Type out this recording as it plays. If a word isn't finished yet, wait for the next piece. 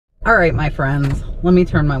All right, my friends, let me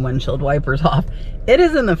turn my windshield wipers off. It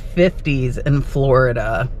is in the 50s in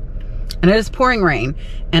Florida and it is pouring rain.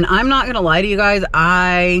 And I'm not going to lie to you guys,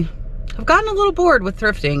 I have gotten a little bored with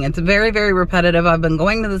thrifting. It's very, very repetitive. I've been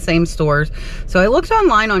going to the same stores. So I looked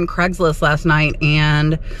online on Craigslist last night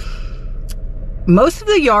and most of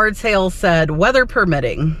the yard sales said weather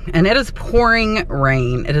permitting, and it is pouring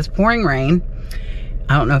rain. It is pouring rain.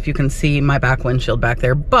 I don't know if you can see my back windshield back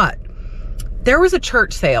there, but there was a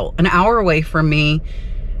church sale an hour away from me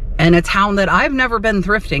in a town that I've never been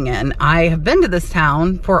thrifting in. I have been to this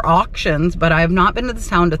town for auctions, but I have not been to this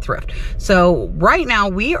town to thrift. So right now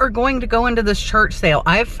we are going to go into this church sale.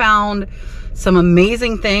 I've found some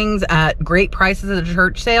amazing things at great prices at a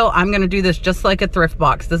church sale. I'm going to do this just like a thrift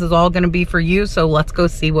box. This is all going to be for you. So let's go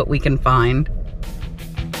see what we can find.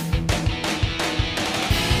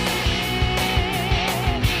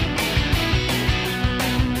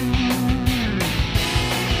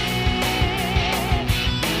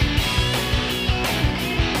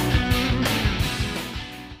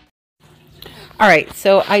 All right,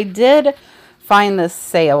 so I did find this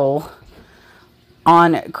sale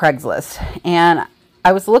on Craigslist, and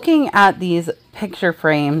I was looking at these picture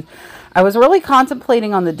frames. I was really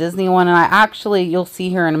contemplating on the Disney one, and I actually, you'll see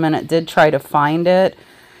here in a minute, did try to find it,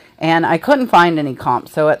 and I couldn't find any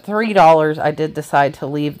comps. So at $3, I did decide to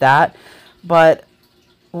leave that. But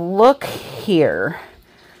look here.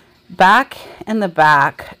 Back in the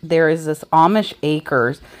back, there is this Amish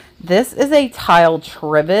Acres. This is a tile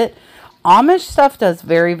trivet. Amish stuff does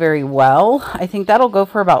very, very well. I think that'll go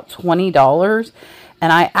for about $20.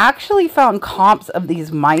 And I actually found comps of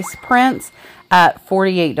these mice prints at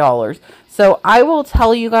 $48. So I will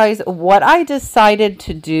tell you guys what I decided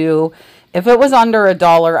to do. If it was under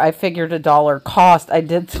 $1, I figured $1 cost. I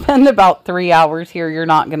did spend about 3 hours here. You're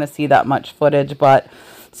not going to see that much footage, but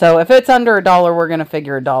so if it's under $1, we're going to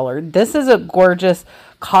figure $1. This is a gorgeous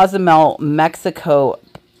Cozumel, Mexico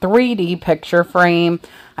 3D picture frame.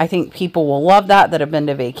 I think people will love that have been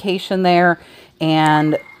to vacation there,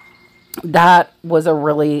 and that was a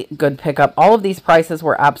really good pickup. All of these prices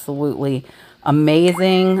were absolutely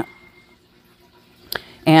amazing,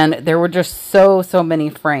 and there were just so many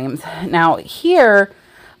frames. Now here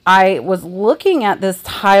I was looking at this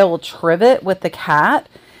tile trivet with the cat,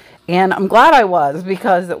 and I'm glad I was,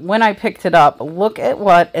 because when I picked it up, look at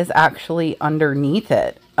what is actually underneath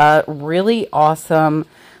it. A really awesome,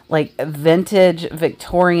 like, vintage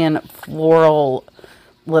Victorian floral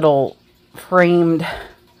little framed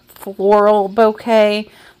floral bouquet.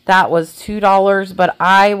 That was $2, but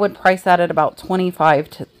I would price that at about $25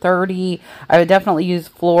 to $30. I would definitely use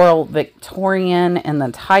floral Victorian in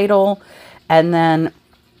the title. And then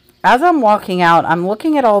as I'm walking out, I'm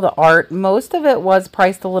looking at all the art. Most of it was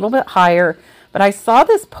priced a little bit higher, but I saw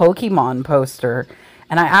this Pokemon poster,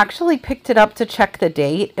 and I actually picked it up to check the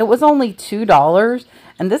date. It was only $2,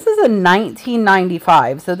 and this is a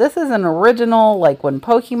 1995. So this is an original, like when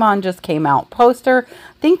Pokemon just came out poster.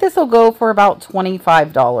 I think this will go for about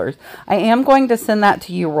 $25. I am going to send that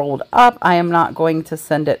to you rolled up. I am not going to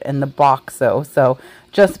send it in the box though, so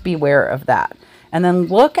just beware of that. And then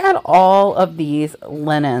look at all of these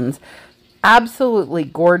linens. Absolutely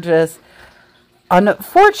gorgeous.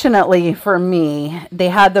 Unfortunately for me, they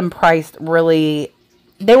had them priced really,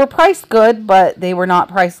 they were priced good, but they were not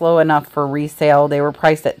priced low enough for resale. They were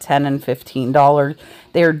priced at $10 and $15.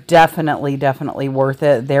 They're definitely worth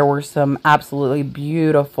it. There were some absolutely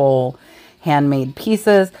beautiful handmade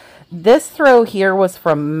pieces. This throw here was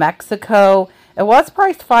from Mexico. It was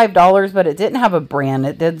priced $5, but it didn't have a brand.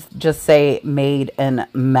 It did just say made in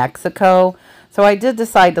Mexico. So I did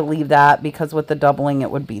decide to leave that, because with the doubling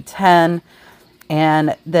it would be 10.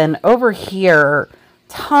 And then over here,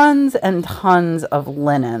 tons and tons of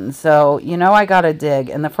linen. So, you know, I got to dig.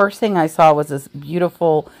 And the first thing I saw was this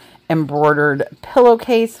beautiful embroidered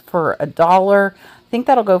pillowcase for $1. I think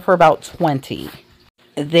that'll go for about $20.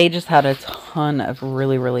 They just had a ton of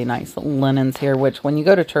really nice linens here, which when you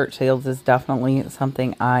go to church sales is definitely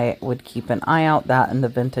something I would keep an eye out, that and the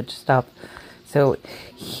vintage stuff. So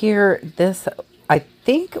here, this I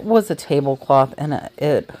think was a tablecloth, and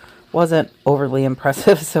it wasn't overly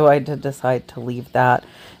impressive, so I did decide to leave that.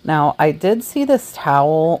 Now, I did see this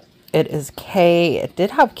towel. It is K. It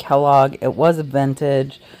did have Kellogg. It was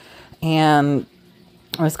vintage, and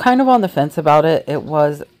I was kind of on the fence about it. It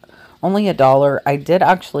was only $1. I did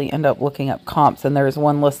actually end up looking up comps, and there's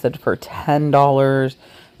one listed for $10.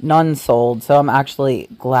 None sold, so I'm actually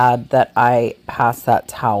glad that I passed that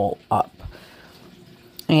towel up.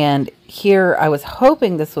 And here, I was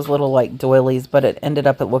hoping this was little like doilies, but it ended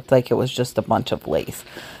up, it looked like it was just a bunch of lace.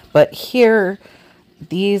 But here,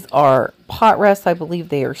 these are pot rests. I believe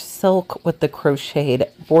they are silk with the crocheted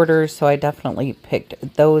borders, so I definitely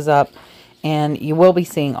picked those up. And you will be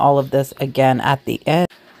seeing all of this again at the end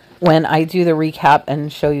when I do the recap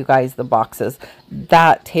and show you guys the boxes.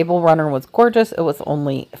 That table runner was gorgeous. It was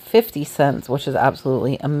only 50 cents, which is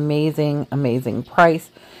absolutely amazing, amazing price.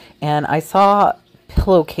 And I saw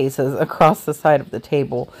pillowcases across the side of the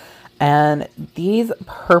table. And these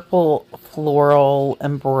purple floral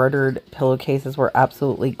embroidered pillowcases were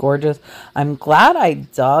absolutely gorgeous. I'm glad I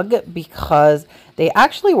dug because they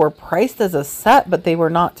actually were priced as a set, but they were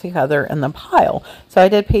not together in the pile. So I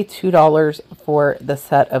did pay $2 for the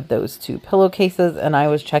set of those two pillowcases, and I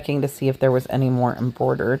was checking to see if there was any more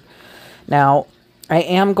embroidered. Now, I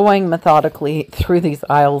am going methodically through these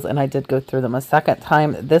aisles, and I did go through them a second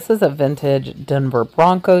time. This is a vintage Denver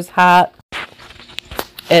Broncos hat.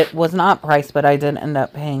 It was not priced, but I did end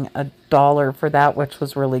up paying $1 for that, which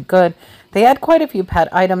was really good. They had quite a few pet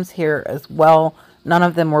items here as well. None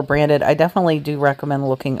of them were branded. I definitely do recommend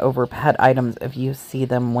looking over pet items if you see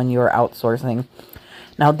them when you're outsourcing.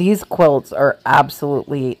 Now, these quilts are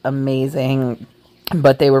absolutely amazing,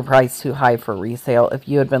 but they were priced too high for resale. If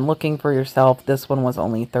you had been looking for yourself, this one was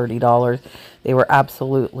only $30. They were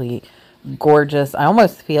absolutely gorgeous. I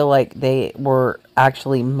almost feel like they were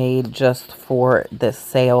actually made just for this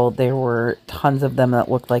sale. There were tons of them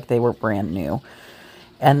that looked like they were brand new.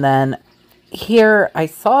 And then here I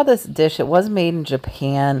saw this dish. It was made in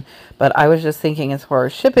Japan, but I was just thinking as far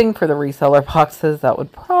as shipping for the reseller boxes, that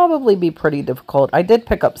would probably be pretty difficult. I did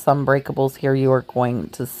pick up some breakables here you are going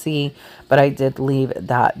to see, but I did leave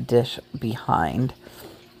that dish behind.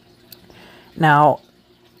 Now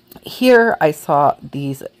here I saw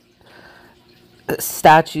these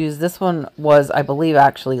statues. This one was, I believe,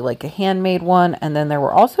 actually like a handmade one, and then there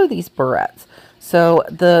were also these barrettes. So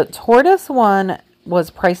the tortoise one was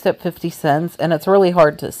priced at 50 cents, and it's really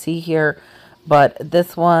hard to see here, but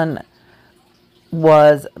this one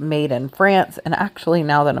was made in France. And actually,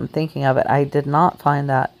 now that I'm thinking of it, I did not find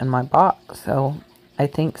that in my box, so I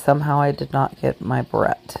think somehow I did not get my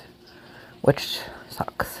barrette, which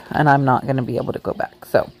sucks, and I'm not going to be able to go back.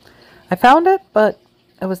 So I found it, but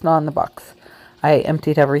it was not in the box. I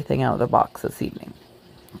emptied everything out of the box this evening.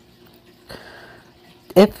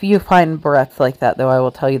 If you find barrettes like that, though, I will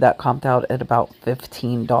tell you that comped out at about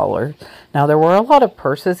 $15. Now, there were a lot of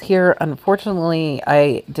purses here. Unfortunately,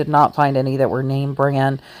 I did not find any that were name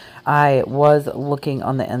brand. I was looking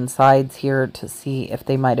on the insides here to see if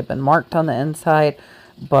they might have been marked on the inside,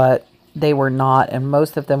 but they were not, and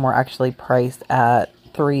most of them were actually priced at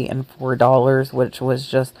 $3 and $4, which was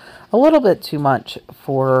just a little bit too much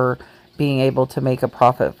for being able to make a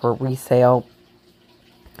profit for resale.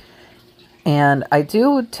 And I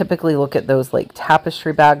do typically look at those like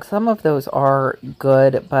tapestry bags. Some of those are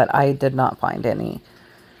good, but I did not find any.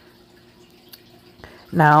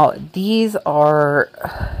 Now, these are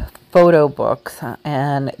photo books,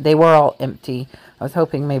 and they were all empty. I was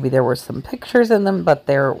hoping maybe there were some pictures in them, but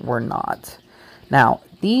there were not. Now,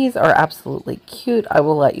 these are absolutely cute. I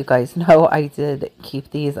will let you guys know I did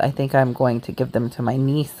keep these. I think I'm going to give them to my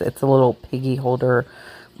niece. It's a little piggy holder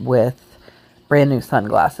with brand new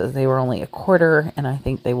sunglasses. They were only $1, and I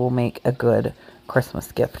think they will make a good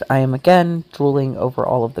Christmas gift. I am again drooling over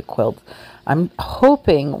all of the quilts. I'm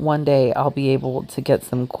hoping one day I'll be able to get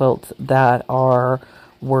some quilts that are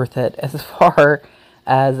worth it as far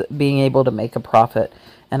as being able to make a profit.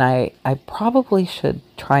 And I probably should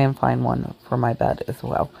try and find one for my bed as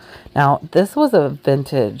well. Now, this was a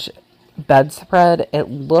vintage bedspread. It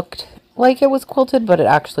looked like it was quilted, but it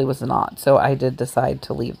actually was not. So I did decide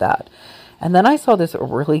to leave that. And then I saw this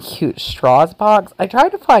really cute straws box. I tried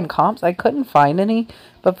to find comps. I couldn't find any.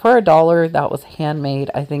 But for $1, that was handmade.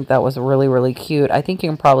 I think that was really, really cute. I think you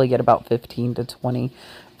can probably get about 15 to 20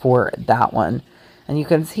 for that one. And you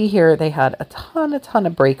can see here they had a ton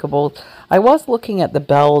of breakables. I was looking at the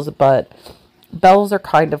bells, but bells are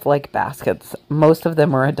kind of like baskets. Most of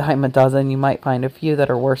them are a dime a dozen. You might find a few that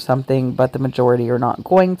are worth something, but the majority are not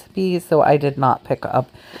going to be. So I did not pick up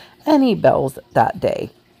any bells that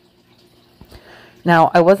day.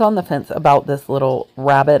 Now, I was on the fence about this little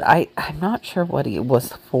rabbit. I'm not sure what he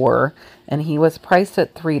was for, and he was priced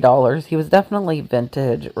at $3. He was definitely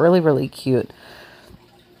vintage, really, really cute.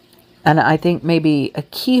 And I think maybe a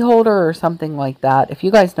key holder or something like that. If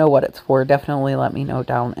you guys know what it's for, definitely let me know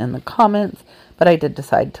down in the comments. But I did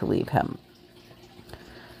decide to leave him.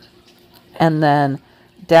 And then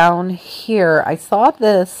down here, I saw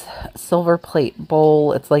this silver plate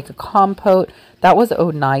bowl. It's like a compote. That was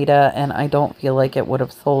Oneida, and I don't feel like it would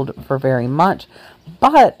have sold for very much.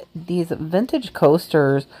 But these vintage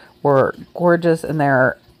coasters were gorgeous, and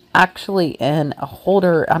they're actually in a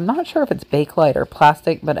holder. I'm not sure if it's Bakelite or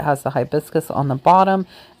plastic, but it has the hibiscus on the bottom,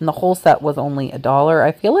 and the whole set was only $1.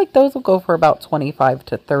 I feel like those will go for about 25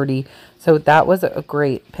 to 30, so that was a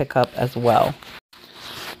great pickup as well.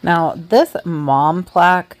 Now, this mom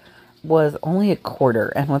plaque was only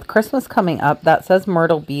 $1, and with Christmas coming up, that says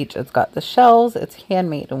Myrtle Beach. It's got the shells, it's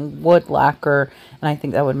handmade in wood lacquer, and I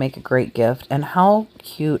think that would make a great gift. And how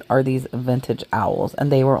cute are these vintage owls?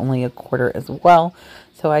 And they were only $1 as well,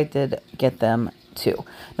 so I did get them too.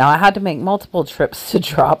 Now, I had to make multiple trips to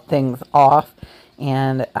drop things off,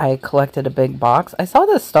 and I collected a big box. I saw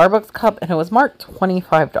this Starbucks cup, and it was marked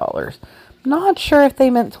 $25. Not sure if they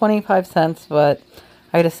meant 25 cents, but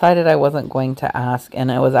I decided I wasn't going to ask,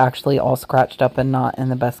 and it was actually all scratched up and not in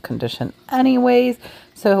the best condition anyways,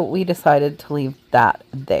 so we decided to leave that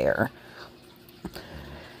there.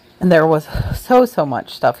 And there was so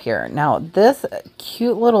much stuff here. Now, this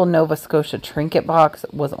cute little Nova Scotia trinket box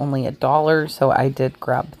was only $1, so I did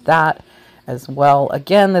grab that as well.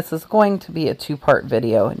 Again, this is going to be a two-part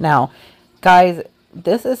video. Now, guys,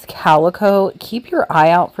 this is calico. Keep your eye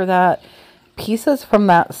out for that. Pieces from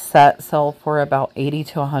that set sell for about $80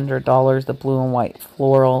 to $100, the blue and white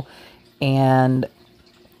floral, and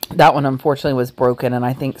that one unfortunately was broken, and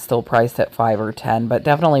I think still priced at $5 or $10, but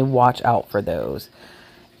definitely watch out for those.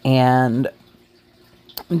 And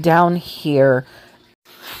down here,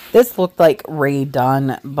 this looked like Ray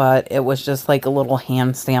Dunn, but it was just like a little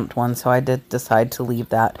hand stamped one, so I did decide to leave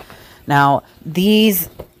that. Now, these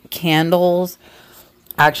candles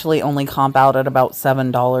actually only comp out at about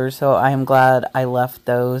 $7, so I am glad I left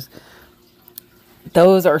those.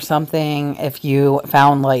 Those are something, if you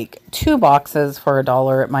found like 2 boxes for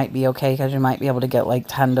 $1, it might be okay, because you might be able to get like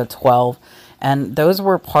 10 to 12. And those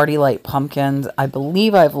were Party Light pumpkins. I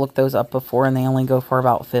believe I've looked those up before, and they only go for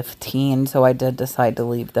about 15, so I did decide to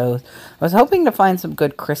leave those. I was hoping to find some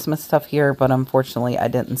good Christmas stuff here, but unfortunately I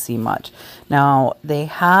didn't see much. Now, they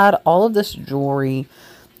had all of this jewelry,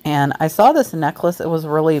 and I saw this necklace. It was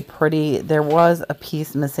really pretty. There was a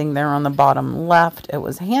piece missing there on the bottom left. It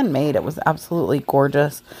was handmade. It was absolutely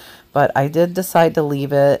gorgeous, but I did decide to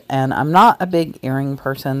leave it, and I'm not a big earring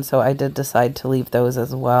person, so I did decide to leave those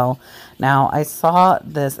as well. Now, I saw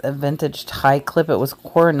this vintage tie clip. It was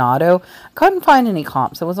Coronado. Couldn't find any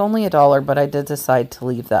comps. It was only $1, but I did decide to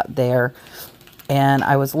leave that there. And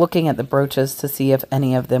I was looking at the brooches to see if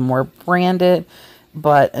any of them were branded,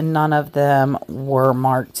 but none of them were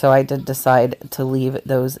marked, so I did decide to leave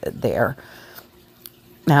those there.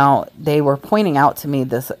 Now, they were pointing out to me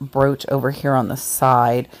this brooch over here on the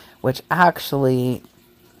side, which actually,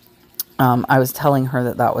 I was telling her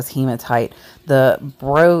that that was hematite. The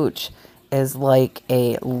brooch is like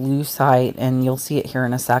a lucite, and you'll see it here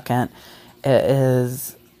in a second. It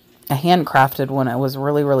is a handcrafted one. It was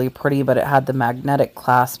really pretty, but it had the magnetic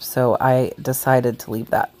clasp, so I decided to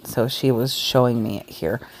leave that. So she was showing me it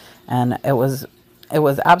here, and it was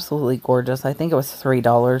absolutely gorgeous. I think it was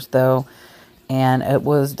 $3 though, and it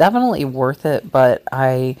was definitely worth it, but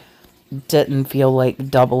I didn't feel like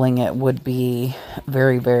doubling it would be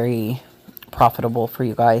very profitable for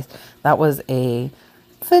you guys. That was a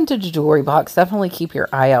vintage jewelry box. Definitely keep your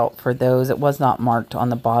eye out for those. It was not marked on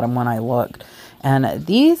the bottom when I looked. And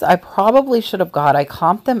these I probably should have got. I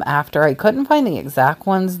comped them after. I couldn't find the exact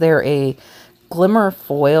ones. They're a glimmer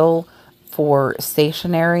foil for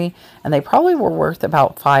stationery, and they probably were worth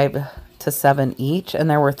about $5 to $7 each, and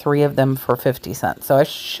there were 3 of them for 50 cents. So I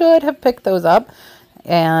should have picked those up.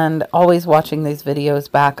 And always watching these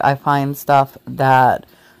videos back, I find stuff that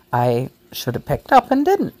I should have picked up and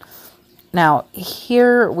didn't. Now,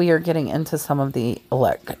 here we are getting into some of the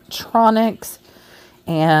electronics,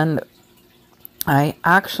 and I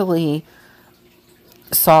actually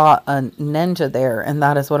saw a Ninja there, and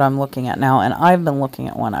that is what I'm looking at now, and I've been looking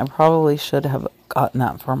at one. I probably should have gotten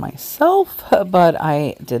that for myself, but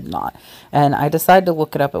I did not, and I decided to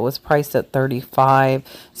look it up. It was priced at $35,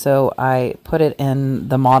 so I put it in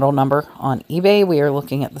the model number on eBay. We are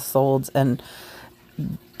looking at the solds, and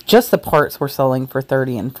just the parts were selling for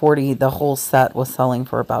 $30 and $40. The whole set was selling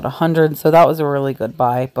for about $100, so that was a really good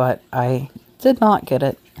buy, but I did not get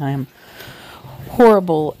it. I am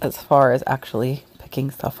horrible as far as actually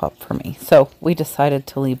picking stuff up for me, so we decided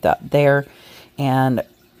to leave that there. And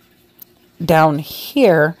down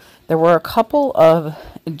here there were a couple of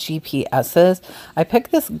GPSs. I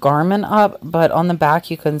picked this Garmin up, but on the back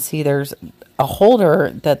you can see there's a holder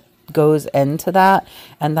that goes into that,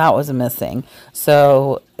 and that was missing.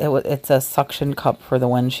 So it's a suction cup for the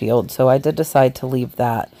windshield, so I did decide to leave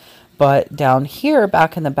that. But down here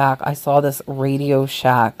back in the back, I saw this Radio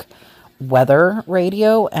Shack weather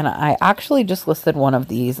radio, and I actually just listed one of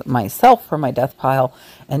these myself for my death pile,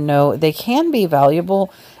 and no, they can be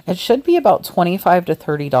valuable. It should be about $25 to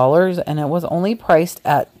 $30, and it was only priced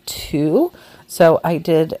at $2, so I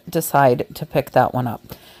did decide to pick that one up.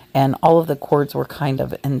 And all of the cords were kind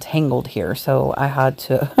of entangled here, so I had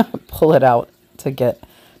to pull it out to get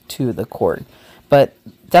to the cord. But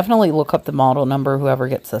definitely look up the model number, whoever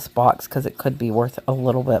gets this box, because it could be worth a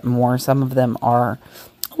little bit more. Some of them are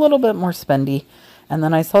a little bit more spendy. And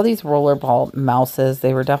then I saw these rollerball mouses.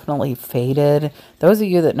 They were definitely faded. Those of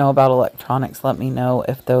you that know about electronics, let me know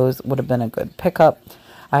if those would have been a good pickup.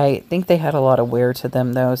 I think they had a lot of wear to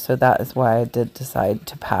them though, so that is why I did decide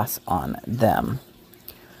to pass on them.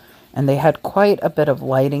 And they had quite a bit of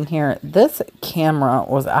lighting here. This camera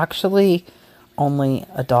was actually only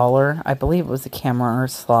 $1. I believe it was a camera or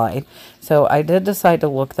slide. So I did decide to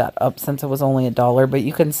look that up since it was only $1, but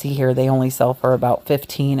you can see here they only sell for about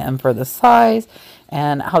 $15, and for the size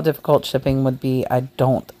and how difficult shipping would be, I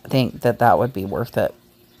don't think that that would be worth it.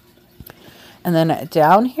 And then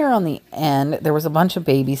down here on the end, there was a bunch of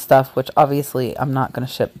baby stuff, which obviously I'm not going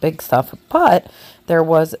to ship big stuff, but there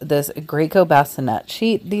was this Graco bassinet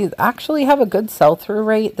sheet. These actually have a good sell-through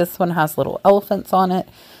rate. This one has little elephants on it.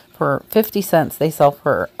 For 50 cents, they sell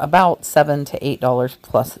for about $7 to $8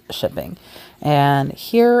 plus shipping. And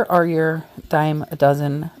here are your dime a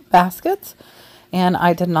dozen baskets. And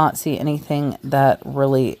I did not see anything that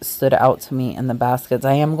really stood out to me in the baskets.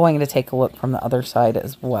 I am going to take a look from the other side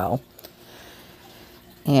as well.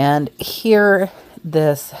 And here,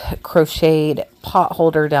 this crocheted pot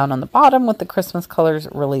holder down on the bottom with the Christmas colors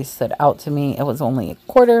really stood out to me. It was only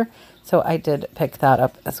 $0.25, so I did pick that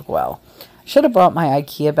up as well. Should have brought my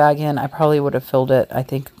IKEA bag in. I probably would have filled it, I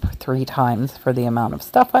think, 3 times for the amount of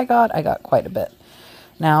stuff I got. I got quite a bit.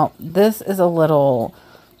 Now, this is a little,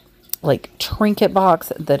 like, trinket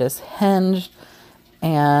box that is hinged,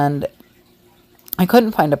 and I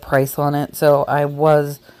couldn't find a price on it, so I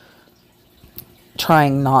was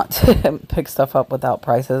trying not to pick stuff up without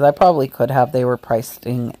prices. I probably could have. They were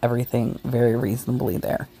pricing everything very reasonably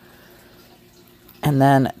there. And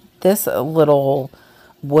then this little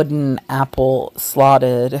wooden apple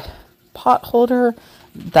slotted pot holder,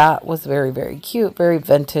 that was very, very cute, very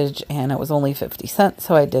vintage, and it was only 50 cents,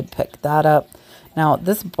 so I did pick that up. Now,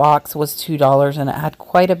 this box was $2, and it had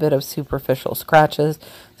quite a bit of superficial scratches,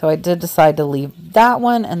 so I did decide to leave that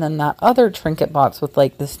one. And then that other trinket box with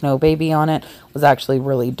like the snow baby on it was actually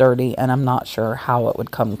really dirty, and I'm not sure how it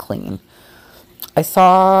would come clean. I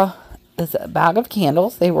saw this bag of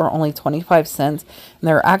candles. They were only 25 cents, and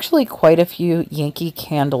there are actually quite a few Yankee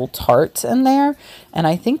Candle tarts in there, and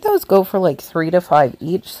I think those go for like 3 to 5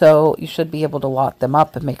 each, so you should be able to lot them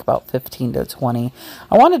up and make about 15 to 20.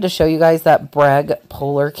 I wanted to show you guys that Bragg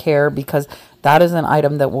Polar Care, because that is an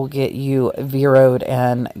item that will get you zeroed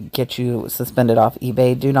and get you suspended off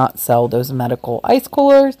eBay. Do not sell those medical ice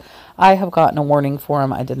coolers. I have gotten a warning for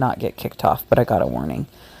them. I did not get kicked off, but I got a warning.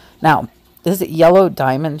 Now, this yellow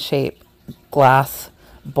diamond shaped glass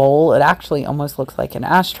bowl, it actually almost looks like an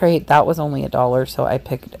ashtray. That was only $1, so I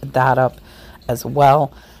picked that up as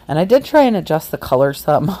well. And I did try and adjust the color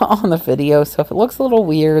some on the video, so if it looks a little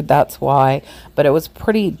weird, that's why. But it was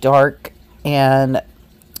pretty dark and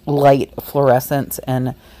light fluorescence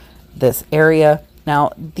in this area.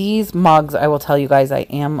 Now, these mugs, I will tell you guys, I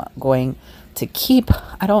am going to keep.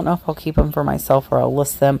 I don't know if I'll keep them for myself or I'll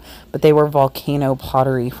list them, but they were volcano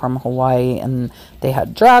pottery from Hawaii, and they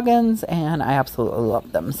had dragons, and I absolutely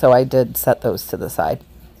loved them, so I did set those to the side.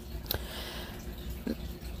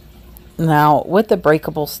 Now, with the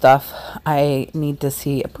breakable stuff, I need to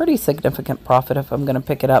see a pretty significant profit if I'm going to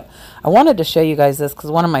pick it up. I wanted to show you guys this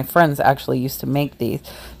because one of my friends actually used to make these.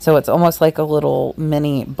 So it's almost like a little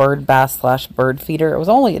mini bird bath slash bird feeder. It was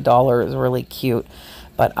only $1. It was really cute.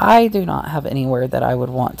 But I do not have anywhere that I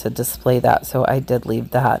would want to display that, so I did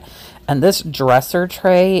leave that. And this dresser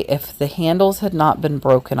tray, if the handles had not been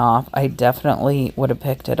broken off, I definitely would have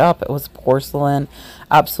picked it up. It was porcelain,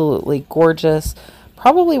 absolutely gorgeous.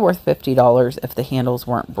 Probably worth $50 if the handles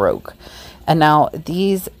weren't broke. And now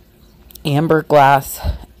these amber glass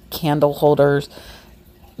candle holders,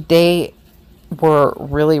 they were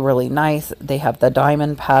really, really nice. They have the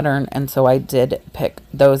diamond pattern, and so I did pick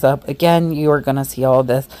those up. Again, you are going to see all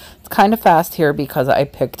this. It's kind of fast here because I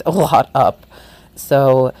picked a lot up.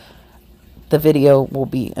 So the video will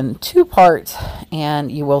be in 2 parts, and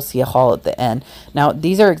you will see a haul at the end. Now,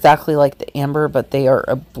 these are exactly like the amber, but they are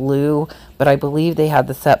a blue, but I believe they had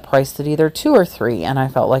the set priced at either 2 or 3, and I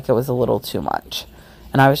felt like it was a little too much.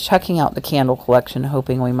 And I was checking out the candle collection,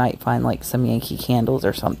 hoping we might find like some Yankee candles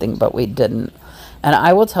or something, but we didn't. And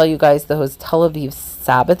I will tell you guys, those Tel Aviv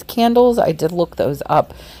Sabbath candles, I did look those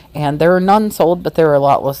up, and there are none sold, but there are a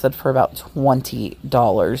lot listed for about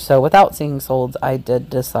 $20. So without seeing sold, I did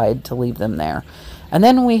decide to leave them there. And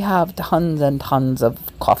then we have tons and tons of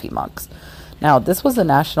coffee mugs. Now, this was a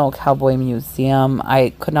National Cowboy Museum.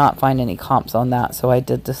 I could not find any comps on that, so I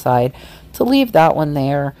did decide to leave that one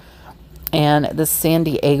there. And the San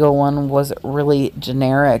Diego one was really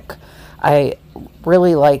generic. I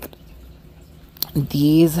really liked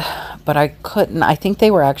these, but I couldn't. I think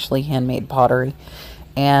they were actually handmade pottery.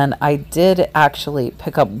 And I did actually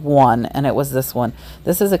pick up one, and it was this one.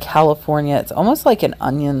 This is a California. It's almost like an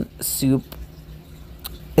onion soup.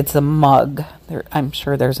 It's a mug. I'm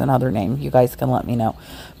sure there's another name. You guys can let me know.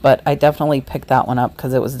 But I definitely picked that one up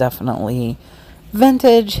because it was definitely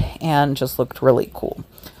vintage and just looked really cool.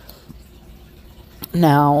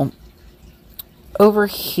 Now, over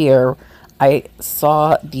here, I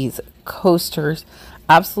saw these coasters.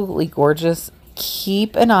 Absolutely gorgeous.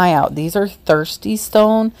 Keep an eye out. These are Thirsty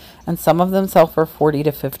Stone, and some of them sell for $40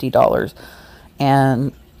 to $50.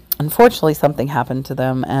 And unfortunately, something happened to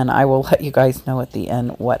them, and I will let you guys know at the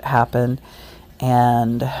end what happened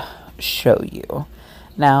and show you.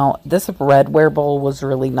 Now, this redware bowl was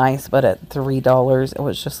really nice, but at $3, it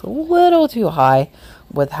was just a little too high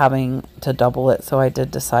with having to double it, so I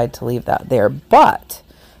did decide to leave that there. But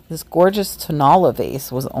this gorgeous Tonala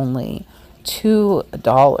vase was only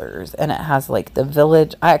 $2, and it has like the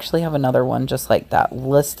village. I actually have another one just like that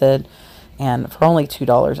listed, and for only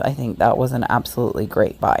 $2, I think that was an absolutely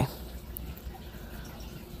great buy.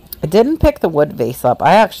 I didn't pick the wood vase up.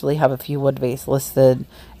 I actually have a few wood vase listed,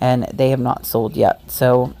 and they have not sold yet,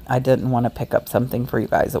 so I didn't want to pick up something for you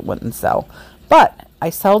guys that wouldn't sell. But I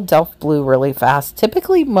sell Delft Blue really fast,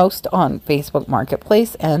 typically most on Facebook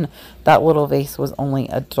Marketplace, and that little vase was only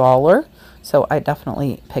 $1, so I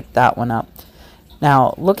definitely picked that one up.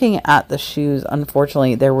 Now, looking at the shoes,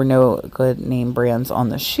 unfortunately, there were no good name brands on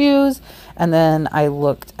the shoes, and then I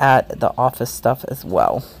looked at the office stuff as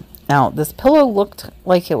well. Now, this pillow looked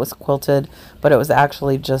like it was quilted, but it was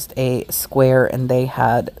actually just a square, and they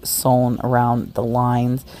had sewn around the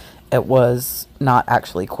lines. It was not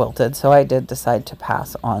actually quilted, so I did decide to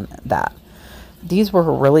pass on that. These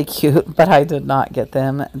were really cute, but I did not get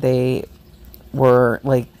them. They were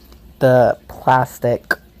like the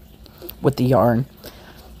plastic with the yarn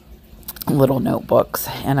little notebooks,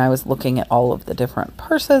 and I was looking at all of the different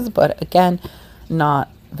purses, but again, not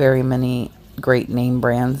very many great name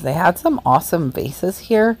brands. They had some awesome vases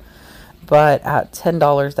here, but at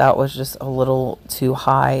 $10 that was just a little too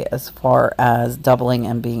high as far as doubling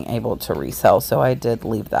and being able to resell, so I did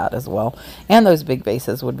leave that as well. And those big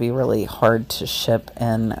vases would be really hard to ship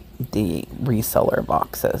in the reseller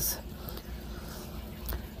boxes.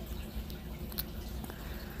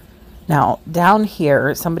 Now, down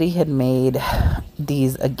here, somebody had made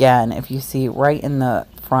these again. If you see right in the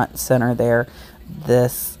front center there,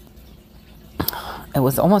 this, it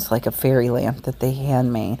was almost like a fairy lamp that they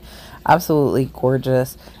handmade. Absolutely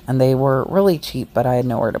gorgeous, and they were really cheap, but I had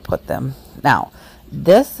nowhere to put them. Now,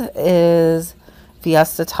 this is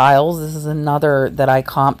Fiesta Tiles. This is another that I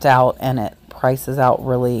comped out, and it prices out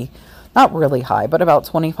really, not really high, but about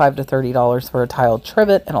 $25 to $30 for a tiled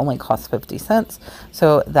trivet. It only costs 50 cents.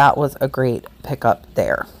 So that was a great pickup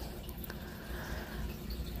there.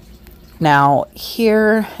 Now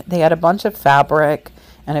here they had a bunch of fabric,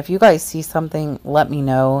 and if you guys see something, let me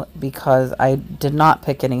know, because I did not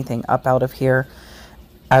pick anything up out of here.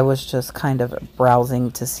 I was just kind of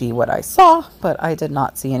browsing to see what I saw, but I did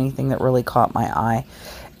not see anything that really caught my eye.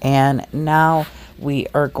 And now we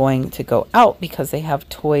are going to go out because they have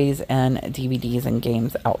toys and DVDs and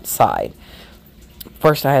games outside.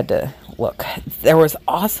 First, I had to look. There was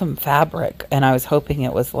awesome fabric, and I was hoping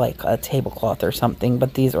it was like a tablecloth or something,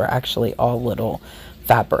 but these were actually all little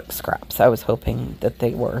fabric scraps. I was hoping that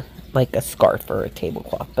they were like a scarf or a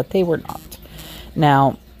tablecloth, but they were not.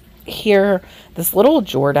 Now, here, this little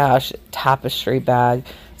Jordache tapestry bag.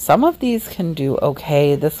 Some of these can do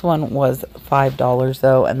okay. This one was $5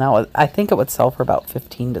 though, and that was, I think it would sell for about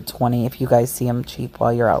 15 to 20 if you guys see them cheap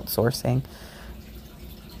while you're outsourcing.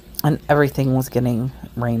 And everything was getting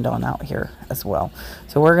rained on out here as well.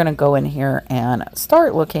 So we're going to go in here and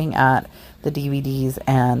start looking at the DVDs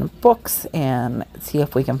and books and see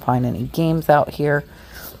if we can find any games out here.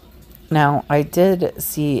 Now, I did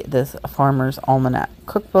see this Farmer's Almanac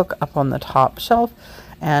cookbook up on the top shelf,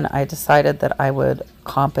 and I decided that I would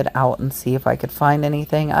comp it out and see if I could find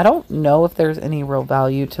anything. I don't know if there's any real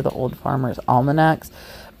value to the old Farmer's Almanacs,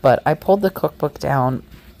 but I pulled the cookbook down,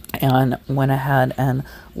 and went ahead and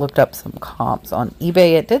looked up some comps on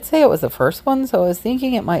eBay. It did say it was the first one, so I was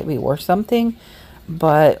thinking it might be worth something.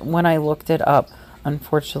 But when I looked it up,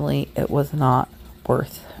 unfortunately, it was not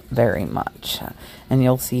worth very much. And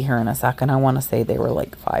you'll see here in a second, I want to say they were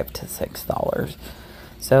like $5 to $6.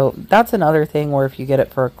 So that's another thing where if you get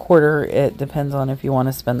it for a quarter, it depends on if you want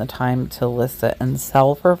to spend the time to list it and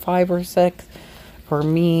sell for 5 or 6. For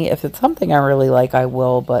me, if it's something I really like, I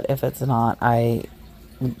will. But if it's not, I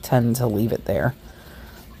tend to leave it there.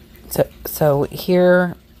 So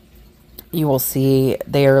here you will see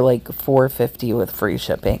they're like $4.50 with free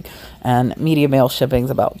shipping, and media mail shipping is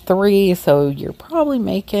about $3, so you're probably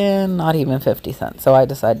making not even 50 cents. So I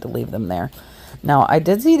decided to leave them there. Now I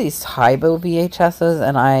did see these Tybo VHSs,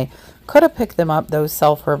 and I could have picked them up. Those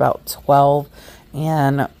sell for about $12.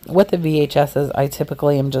 And with the VHSs, I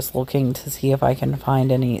typically am just looking to see if I can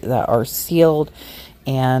find any that are sealed,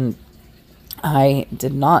 and I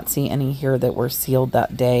did not see any here that were sealed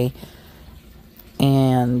that day.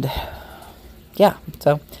 And yeah,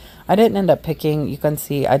 so I didn't end up picking. You can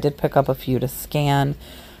see I did pick up a few to scan,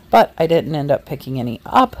 but I didn't end up picking any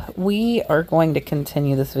up. We are going to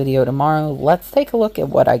continue this video tomorrow. Let's take a look at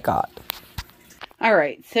what I got. All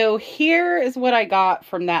right, so here is what I got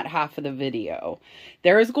from that half of the video.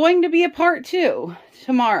 There is going to be a part 2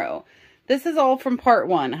 tomorrow. This is all from part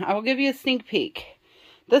 1. I will give you a sneak peek.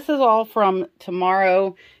 This is all from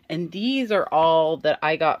tomorrow, and these are all that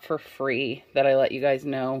I got for free that I let you guys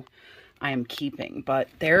know I am keeping. But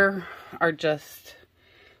there are just,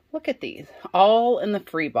 look at these, all in the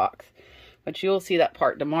free box. But you will see that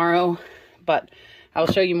part tomorrow, but I'll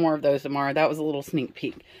show you more of those tomorrow. That was a little sneak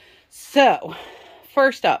peek. So,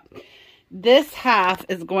 first up, this half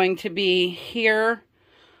is going to be here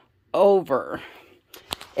over.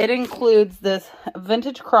 It includes this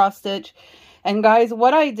vintage cross stitch. And guys,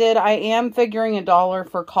 what I did, I am figuring $1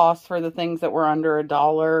 for cost for the things that were under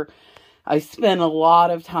 $1. I spent a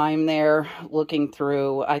lot of time there looking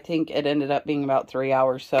through. I think it ended up being about 3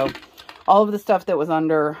 hours. So all of the stuff that was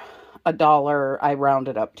under $1, I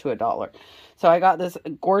rounded up to $1. So I got this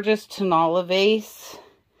gorgeous Tonala vase.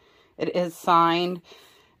 It is signed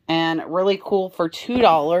and really cool for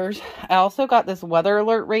 $2. I also got this weather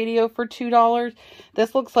alert radio for $2.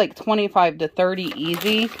 This looks like 25 to 30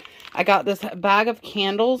 easy. I got this bag of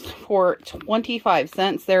candles for 25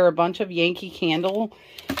 cents. There are a bunch of Yankee Candle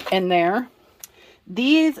in there.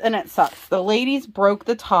 These, and it sucks, the ladies broke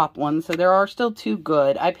the top one, so there are still 2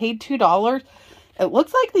 good. I paid $2. It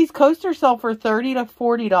looks like these coasters sell for $30 to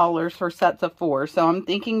 $40 for sets of 4. So I'm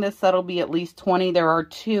thinking this set will be at least 20. There are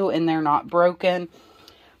 2 and they're not broken.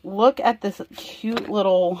 Look at this cute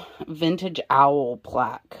little vintage owl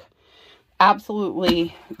plaque.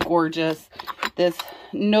 Absolutely gorgeous. This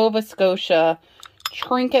Nova Scotia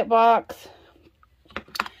trinket box.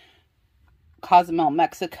 Cozumel,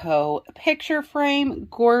 Mexico picture frame.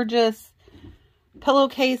 Gorgeous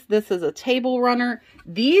pillowcase. This is a table runner.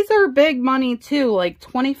 These are big money too, like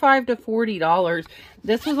 $25 to $40.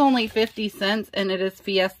 This was only 50 cents and it is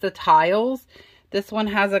Fiesta tiles. This one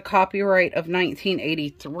has a copyright of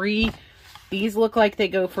 1983. These look like they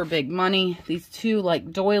go for big money. These 2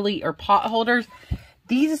 like doily or pot holders.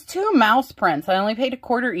 These 2 mouse prints, I only paid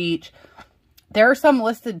 $0.25 each. There are some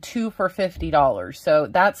listed 2 for $50. So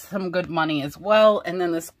that's some good money as well. And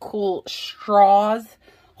then this cool straws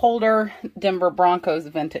holder, Denver Broncos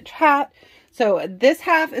vintage hat. So this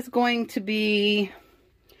half is going to be,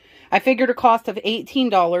 I figured a cost of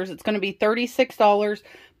 $18. It's going to be $36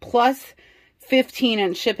 plus 15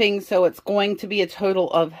 in shipping, so it's going to be a total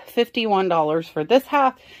of $51 for this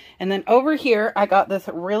half. And then over here I got this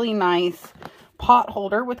really nice pot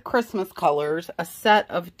holder with Christmas colors, a set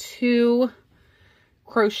of 2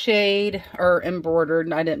 crocheted or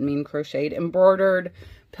embroidered, I didn't mean crocheted, embroidered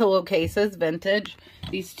pillowcases, vintage.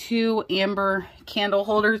 These 2 amber candle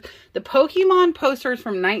holders. The Pokemon posters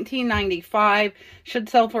from 1995 should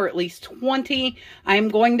sell for at least $20. I'm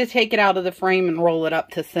going to take it out of the frame and roll it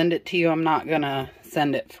up to send it to you. I'm not going to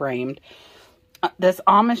send it framed. This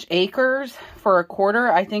Amish Acres for a quarter,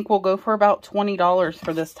 I think will go for about $20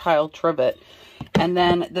 for this tile trivet. And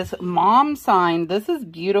then this mom sign, this is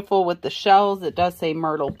beautiful with the shells. It does say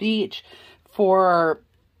Myrtle Beach for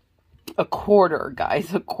a quarter,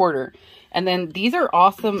 guys, a quarter. And then these are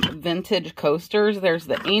awesome vintage coasters. There's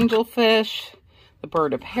the angelfish, the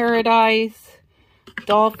bird of paradise,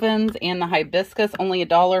 dolphins, and the hibiscus. Only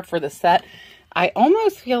 $1 for the set. I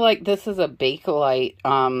almost feel like this is a Bakelite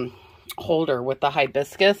holder with the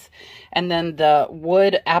hibiscus. And then the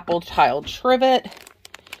wood apple tile trivet.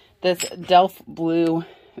 This Delft blue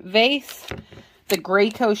vase. The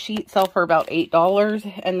Graco sheets sell for about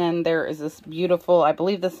 $8. And then there is this beautiful, I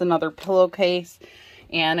believe this is another pillowcase,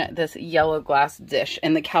 and this yellow glass dish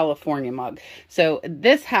and the California mug. So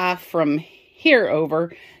this half from here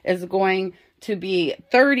over is going to be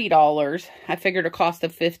 $30. I figured a cost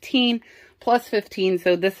of $15 plus $15.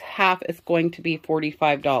 So this half is going to be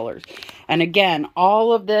 $45. And again,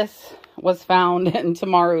 all of this was found in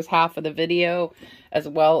tomorrow's half of the video, as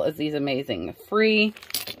well as these amazing free,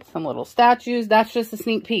 some little statues. That's just a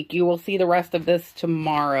sneak peek. You will see the rest of this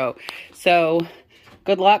tomorrow. So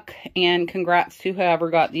good luck and congrats to whoever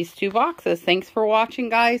got these 2 boxes. Thanks for watching,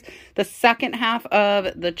 guys. The second half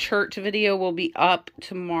of the church video will be up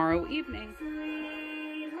tomorrow evening.